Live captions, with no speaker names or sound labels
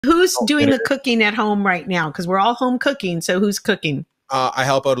Who's doing the cooking at home right now? Because we're all home cooking. So who's cooking? I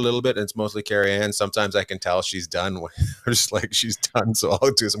help out a little bit, and it's mostly Carrie Ann. Sometimes I can tell she's done. Just like she's done, so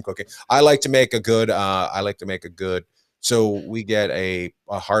I'll do some cooking. I like to make a good. So we get a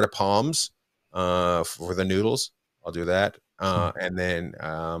heart of palms for the noodles. I'll do that, and then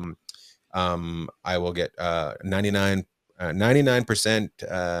I will get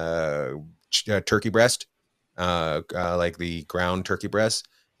 99% turkey breast, like the ground turkey breast.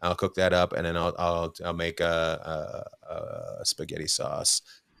 I'll cook that up, and then I'll make a spaghetti sauce.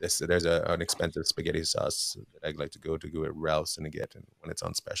 There's an expensive spaghetti sauce that I like to go at Ralph's and get, and when it's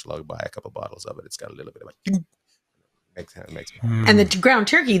on special, I'll buy a couple bottles of it. It's got a little bit of makes and the ground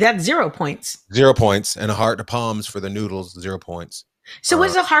turkey, that's 0 points. 0 points, and a heart of palms for the noodles, 0 points. So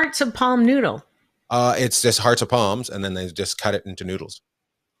what's a hearts of palm noodle? It's just hearts of palms, and then they just cut it into noodles.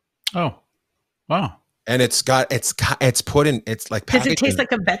 Oh, wow. And it's put in, it's like packaged. Does it taste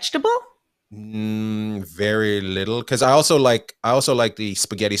like a vegetable? Very little, because I also like the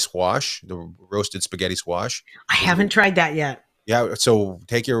spaghetti squash, the roasted spaghetti squash. I haven't tried that yet. Yeah, so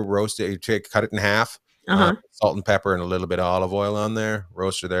take your cut it in half, salt and pepper and a little bit of olive oil on there.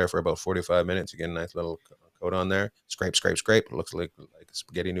 Roast it there for about 45 minutes. You get a nice little coat on there. Scrape. It looks like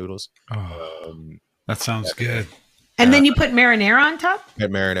spaghetti noodles. Oh, that sounds good. And then you put marinara on top?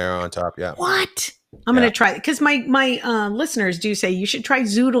 Get marinara on top, yeah. What? I'm going to try it, because my listeners do say you should try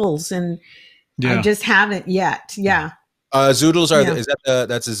zoodles, and I just haven't yet. Yeah. Zoodles are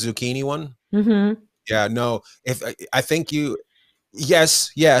that's a zucchini one? Mm-hmm. Yeah, no. I think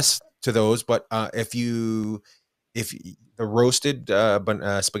yes to those, but if the roasted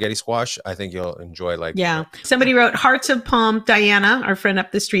spaghetti squash, I think you'll enjoy. Somebody wrote hearts of palm. Diana, our friend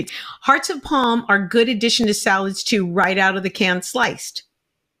up the street, hearts of palm are good addition to salads too, right out of the can, sliced.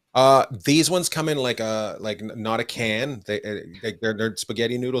 These ones come in like not a can. They're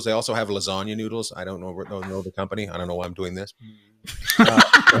spaghetti noodles. They also have lasagna noodles. I don't know the company. I don't know why I'm doing this.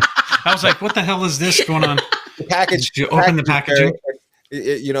 I was like, what the hell is this going on? The package. Did you open the packaging?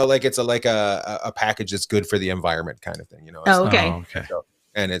 It's a package that's good for the environment kind of thing. Okay. So,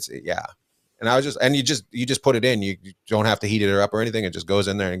 and it's you just put it in. You don't have to heat it up or anything. It just goes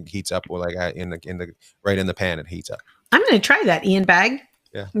in there and heats up right in the pan. It heats up. I'm going to try that, Ian Bagg.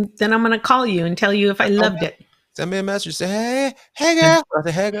 Yeah. Then I'm going to call you and tell you if I loved it. Send me a message. Say, hey girl. I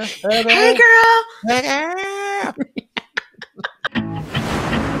say, hey girl. Hey girl. Hey girl.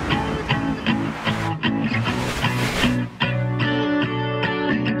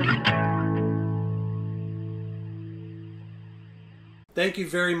 Thank you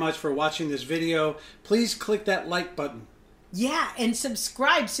very much for watching this video. Please click that like button. Yeah, and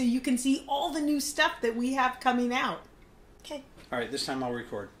subscribe so you can see all the new stuff that we have coming out. Okay. All right, this time I'll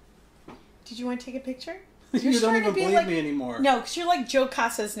record. Did you want to take a picture? You don't even believe me anymore. No, because you're like Joe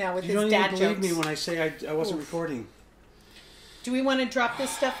Casas now with his dad jokes. You don't even believe me when I say I wasn't recording. Do we want to drop this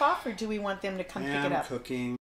stuff off, or do we want them to come pick it up? I'm cooking.